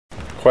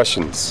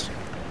Questions?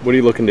 What are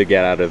you looking to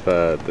get out of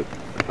the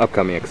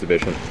upcoming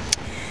exhibition?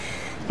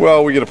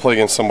 Well, we get to play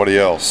against somebody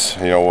else.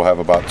 You know, we'll have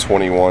about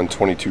 21,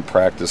 22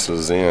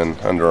 practices in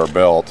under our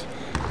belt,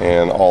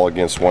 and all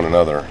against one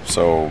another.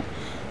 So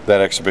that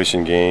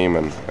exhibition game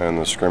and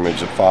the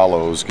scrimmage that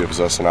follows gives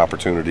us an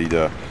opportunity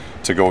to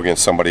go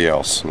against somebody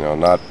else. You know,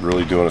 not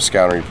really doing a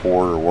scouting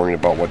report or worrying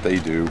about what they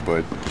do,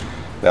 but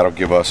that'll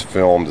give us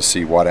film to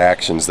see what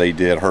actions they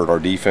did hurt our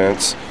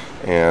defense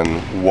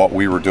and what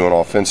we were doing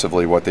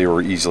offensively, what they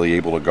were easily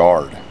able to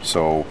guard.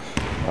 So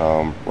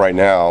right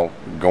now,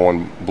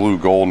 going blue,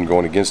 gold, and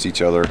going against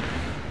each other,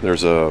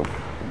 there's a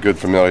good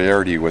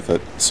familiarity with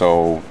it.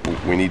 So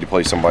we need to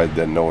play somebody that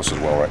doesn't know us as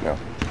well right now.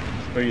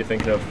 What are you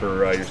thinking of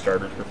for your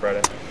starters for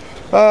Friday?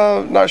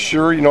 Not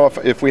sure. You know,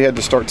 if we had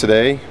to start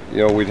today, you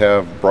know, we'd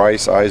have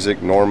Bryce,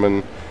 Isaac,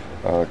 Norman,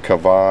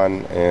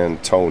 Kavan,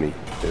 and Tony.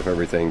 If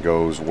everything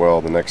goes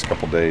well the next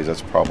couple days,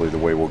 that's probably the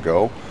way we'll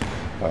go.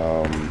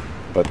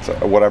 But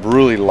what I've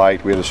really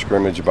liked, we had a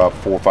scrimmage about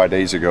 4 or 5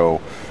 days ago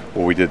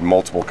where we did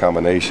multiple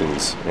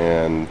combinations,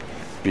 and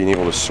being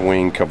able to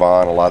swing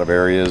Kavan a lot of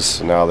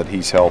areas now that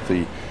he's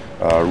healthy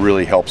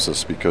really helps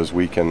us, because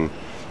we can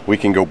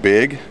go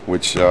big,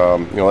 which you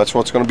know, that's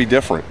what's going to be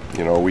different.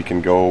 You know, we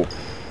can go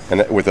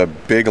and with a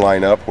big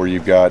lineup where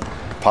you've got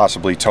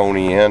possibly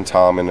Tony and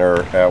Tom in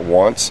there at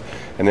once,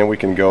 and then we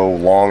can go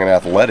long and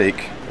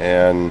athletic,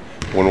 and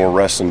when we're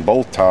resting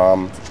both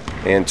Tom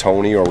and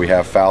Tony, or we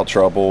have foul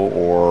trouble,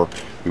 or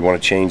we want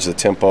to change the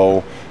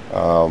tempo,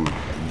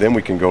 then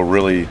we can go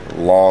really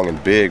long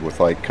and big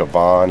with like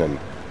Kavan and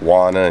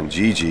Wana and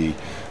Gigi,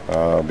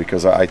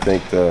 because I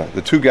think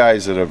the two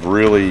guys that have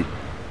really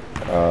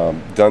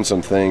done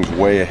some things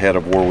way ahead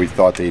of where we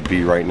thought they'd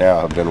be right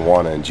now have been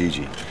Wana and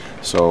Gigi.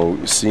 So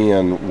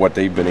seeing what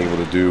they've been able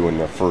to do in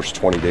the first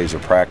 20 days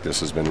of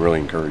practice has been really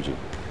encouraging.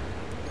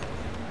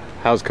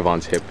 How's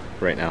Kavan's hip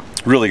right now?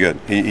 Really good.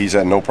 He's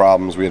had no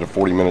problems. We had a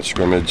 40-minute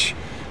scrimmage.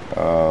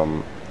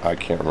 I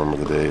can't remember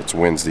the day. It's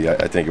Wednesday.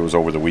 I think it was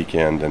over the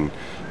weekend,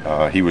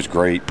 and he was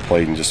great.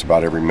 Played in just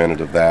about every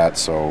minute of that.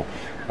 So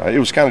it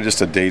was kind of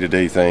just a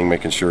day-to-day thing,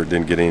 making sure it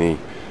didn't get any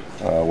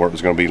where it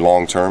was going to be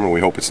long-term, and we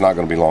hope it's not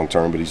going to be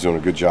long-term, but he's doing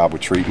a good job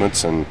with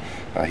treatments, and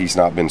he's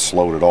not been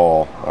slowed at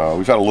all.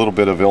 We've had a little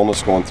bit of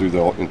illness going through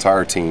the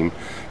entire team,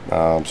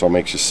 so I'm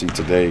anxious to see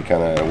today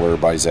kind of where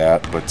everybody's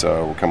at, but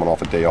we're coming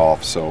off a day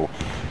off, so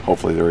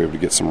hopefully they're able to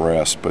get some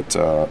rest. But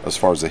as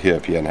far as the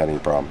hip, he hadn't had any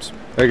problems.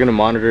 Are you going to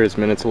monitor his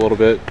minutes a little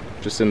bit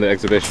just in the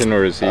exhibition,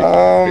 or is he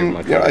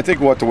yeah, I think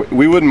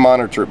we wouldn't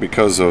monitor it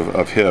because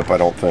of hip. I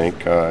don't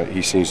think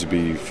he seems to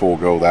be full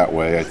go that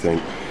way. I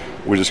think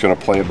we're just going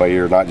to play it by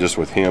ear, not just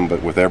with him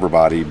but with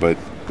everybody. But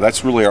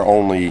that's really our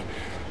only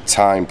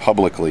time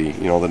publicly.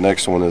 You know, the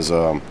next one is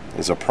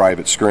a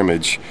private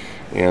scrimmage,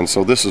 and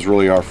so this is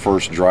really our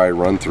first dry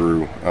run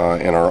through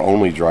and our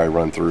only dry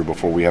run through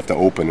before we have to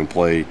open and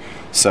play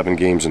 7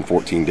 games in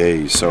 14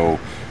 days. So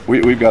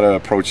we've got to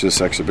approach this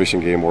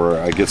exhibition game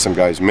where I get some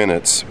guys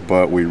minutes,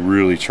 but we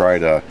really try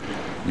to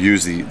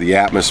use the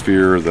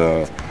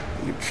atmosphere,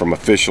 from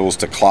officials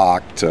to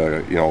clock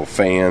to, you know,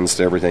 fans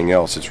to everything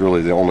else. It's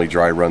really the only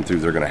dry run through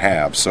they're going to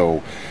have.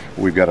 So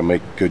we've got to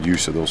make good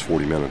use of those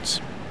 40 minutes.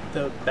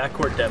 The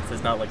backcourt depth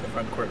is not like the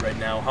front court right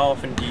now. How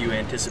often do you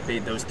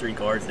anticipate those 3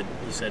 guards that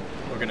you said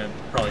we're going to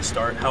probably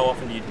start? How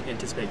often do you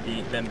anticipate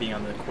them being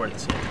on the court at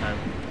the same time?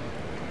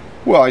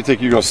 Well, I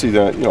think you're going to see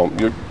that. You know,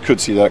 you could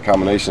see that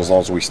combination as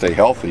long as we stay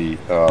healthy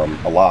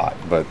a lot.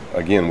 But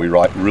again, we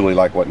really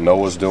like what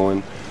Noah's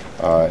doing,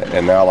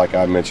 and now, like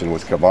I mentioned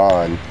with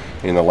Kavan,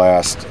 in the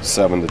last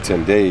 7 to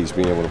 10 days,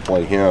 being able to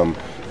play him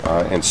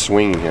and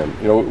swinging him.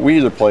 You know, we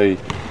either play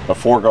a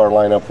 4-guard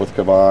lineup with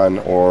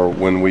Kavan, or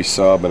when we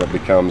sub and it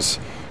becomes,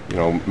 you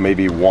know,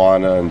 maybe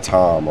Wana and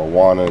Tom or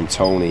Wana and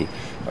Tony.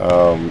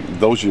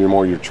 Those are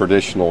more your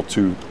traditional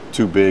two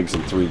bigs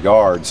and 3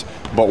 guards,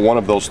 but one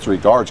of those 3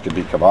 guards could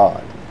be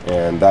Kavan,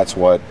 and that's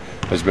what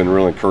has been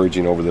real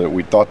encouraging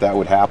we thought that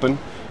would happen.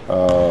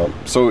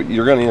 So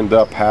you're going to end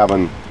up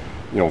having,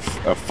 you know,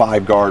 a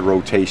 5-guard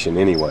rotation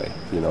anyway.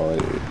 You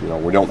know,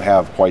 we don't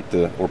have quite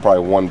we're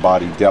probably one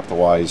body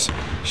depth-wise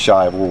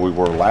shy of where we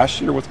were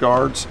last year with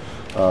guards,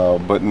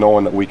 but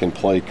knowing that we can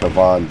play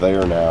Kavan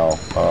there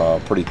now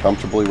pretty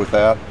comfortably with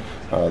that,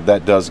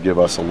 that does give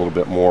us a little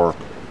bit more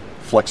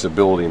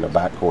flexibility in the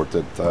backcourt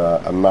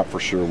that I'm not for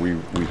sure we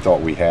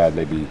thought we had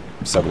maybe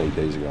 7 or 8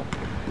 days ago.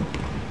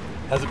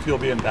 How's it feel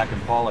being back in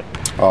Pollock?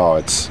 Oh,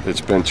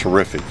 it's been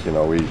terrific. You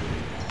know,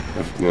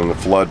 the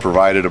Flood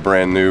provided a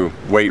brand new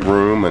weight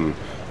room and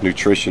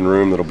nutrition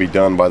room that'll be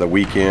done by the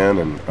weekend,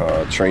 and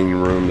a training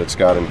room that's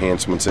got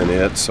enhancements in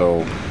it.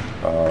 So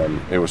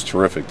it was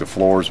terrific. The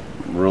floors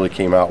really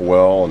came out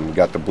well, and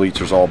got the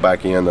bleachers all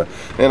back in.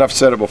 And I've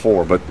said it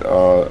before, but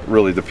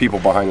really the people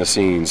behind the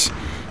scenes,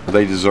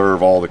 they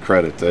deserve all the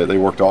credit. They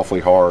worked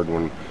awfully hard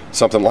when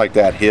something like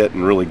that hit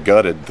and really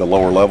gutted the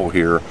lower level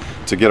here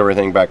to get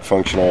everything back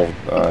functional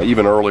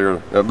even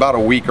earlier, about a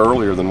week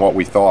earlier than what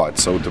we thought.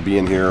 So to be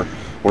in here,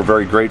 we're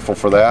very grateful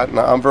for that, and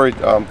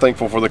I'm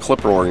thankful for the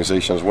Clipper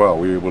organization as well.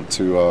 We were able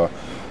to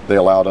they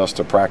allowed us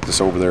to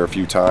practice over there a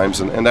few times,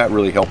 and that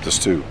really helped us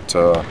too.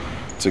 To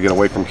get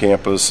away from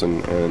campus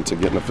and to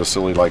get in a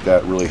facility like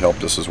that really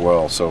helped us as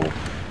well. So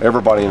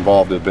everybody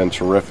involved has been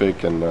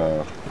terrific,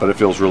 but it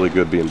feels really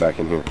good being back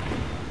in here.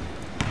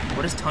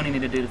 What does Tony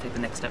need to do to take the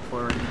next step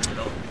forward in his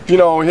development? You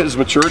know, his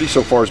maturity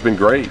so far has been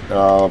great.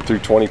 Through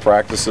 20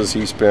 practices,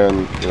 he's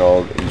been,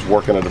 he's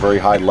working at a very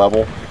high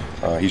level.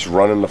 He's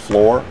running the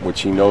floor,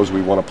 which he knows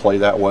we want to play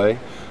that way.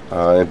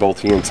 And both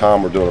he and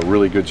Tom are doing a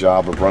really good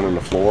job of running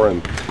the floor.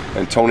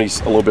 And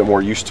Tony's a little bit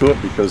more used to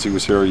it because he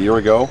was here a year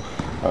ago.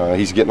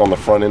 He's getting on the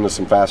front end of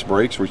some fast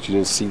breaks, which you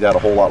didn't see that a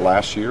whole lot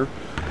last year.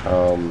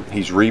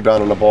 He's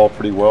rebounding the ball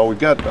pretty well. We've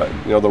got,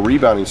 the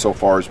rebounding so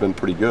far has been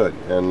pretty good,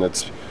 and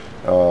it's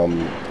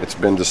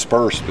been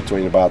dispersed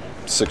between about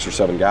 6 or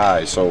 7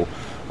 guys. So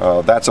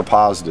that's a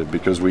positive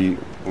because we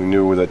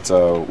knew that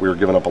we were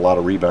giving up a lot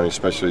of rebounding,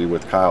 especially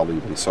with Kyle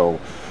leaving. So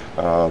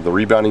the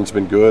rebounding's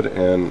been good,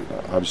 and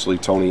obviously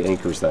Tony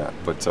anchors that.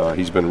 But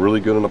he's been really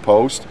good in the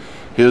post.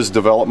 His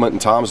development and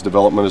Tom's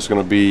development is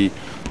going to be,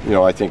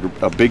 I think,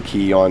 a big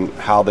key on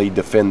how they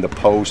defend the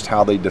post,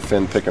 how they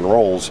defend pick and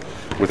rolls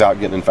without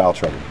getting in foul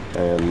trouble.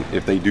 And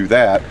if they do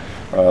that,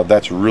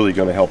 that's really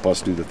going to help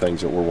us do the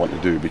things that we're wanting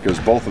to do, because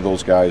both of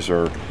those guys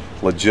are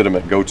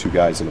legitimate go-to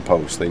guys in the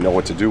post. They know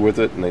what to do with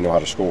it, and they know how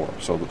to score.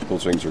 So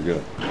those things are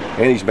good.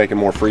 And he's making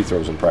more free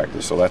throws in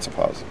practice, so that's a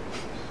positive.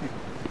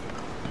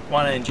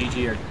 Juana and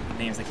Gigi are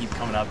names that keep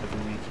coming up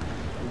every week.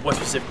 What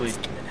specifically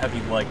have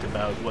you liked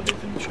about what they've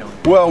been showing?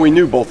 Well, we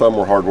knew both of them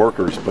were hard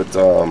workers, but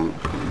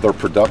their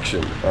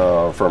production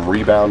from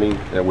rebounding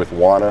with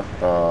Juana.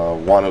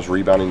 Juana's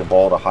rebounding the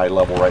ball at a high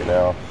level right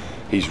now.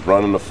 He's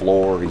running the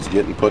floor. He's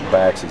getting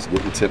putbacks. He's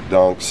getting tip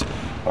dunks.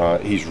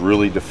 He's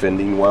really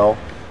defending well.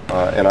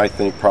 And I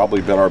think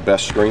probably been our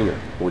best screener,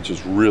 which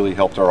has really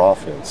helped our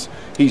offense.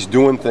 He's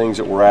doing things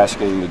that we're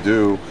asking him to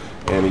do,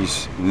 and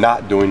he's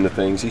not doing the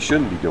things he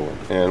shouldn't be doing.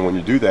 And when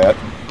you do that,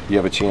 you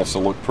have a chance to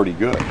look pretty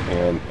good,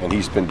 and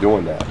he's been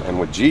doing that. And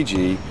with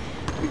Gigi,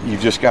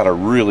 you've just got a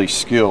really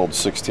skilled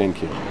 6'10"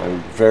 kid. I mean,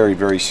 very,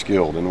 very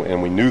skilled,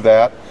 and we knew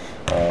that.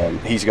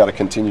 He's got to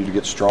continue to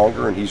get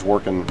stronger, and he's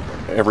working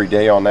every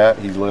day on that.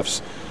 He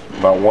lifts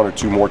about 1 or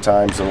 2 more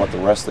times than what the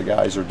rest of the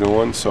guys are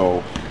doing,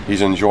 so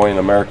he's enjoying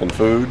American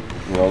food.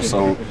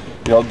 So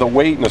the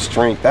weight and the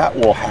strength, that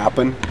will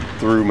happen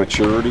through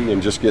maturity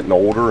and just getting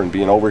older and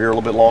being over here a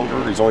little bit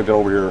longer. He's only been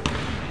over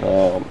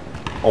here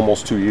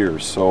almost 2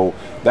 years, so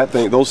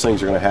those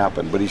things are going to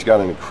happen. But he's got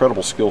an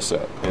incredible skill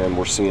set, and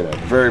we're seeing it.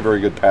 Very, very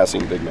good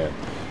passing big man,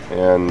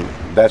 and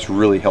that's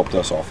really helped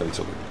us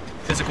offensively.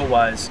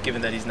 Physical-wise,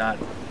 given that he's not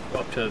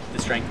up to the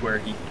strength where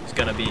he's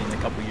going to be in a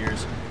couple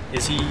years,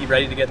 is he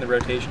ready to get in the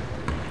rotation?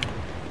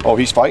 Oh,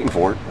 he's fighting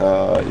for it.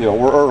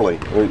 We're early.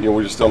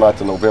 We're still not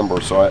to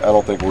November, so I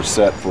don't think we're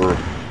set for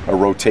a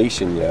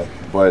rotation yet.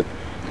 But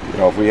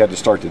if we had to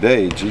start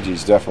today,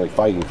 Gigi's definitely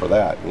fighting for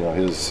that.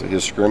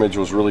 His scrimmage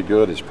was really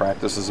good. His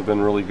practices have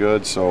been really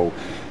good. So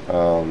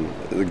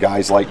the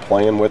guys like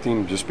playing with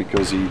him just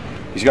because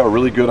he's got a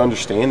really good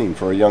understanding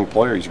for a young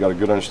player. He's got a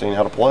good understanding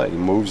how to play. He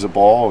moves the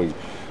ball.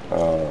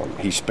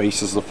 He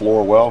spaces the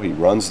floor well. He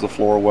runs the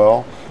floor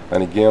well.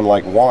 And again,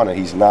 like Juana,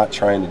 he's not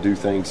trying to do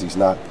things he's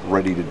not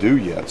ready to do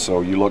yet. So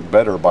you look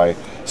better by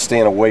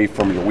staying away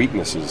from your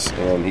weaknesses,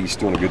 and he's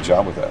doing a good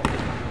job with that.